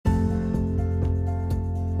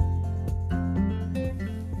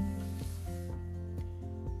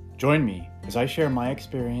Join me as I share my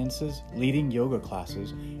experiences leading yoga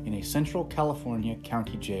classes in a Central California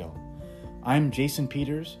county jail. I'm Jason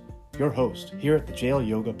Peters, your host here at the Jail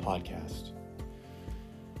Yoga Podcast.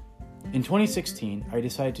 In 2016, I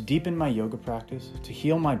decided to deepen my yoga practice to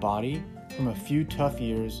heal my body from a few tough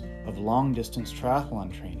years of long-distance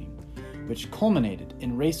triathlon training, which culminated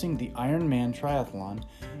in racing the Ironman Triathlon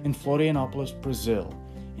in Florianópolis, Brazil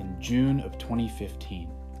in June of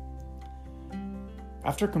 2015.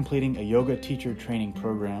 After completing a yoga teacher training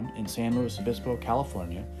program in San Luis Obispo,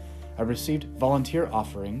 California, I received volunteer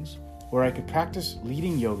offerings where I could practice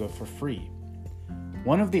leading yoga for free.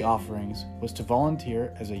 One of the offerings was to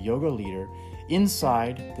volunteer as a yoga leader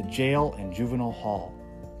inside the jail and juvenile hall.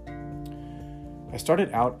 I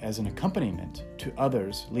started out as an accompaniment to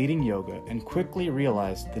others leading yoga and quickly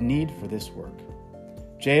realized the need for this work.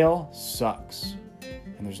 Jail sucks,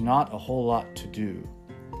 and there's not a whole lot to do.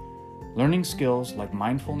 Learning skills like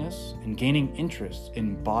mindfulness and gaining interest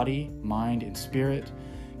in body, mind, and spirit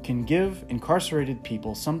can give incarcerated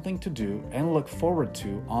people something to do and look forward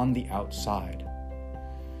to on the outside.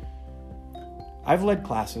 I've led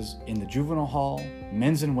classes in the juvenile hall,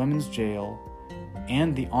 men's and women's jail,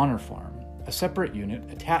 and the honor farm, a separate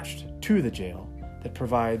unit attached to the jail that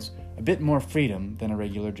provides a bit more freedom than a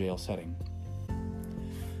regular jail setting.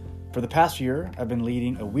 For the past year, I've been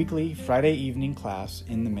leading a weekly Friday evening class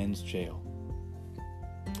in the men's jail.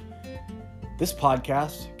 This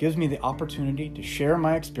podcast gives me the opportunity to share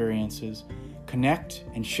my experiences, connect,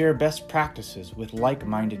 and share best practices with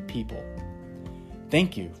like-minded people.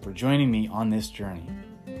 Thank you for joining me on this journey.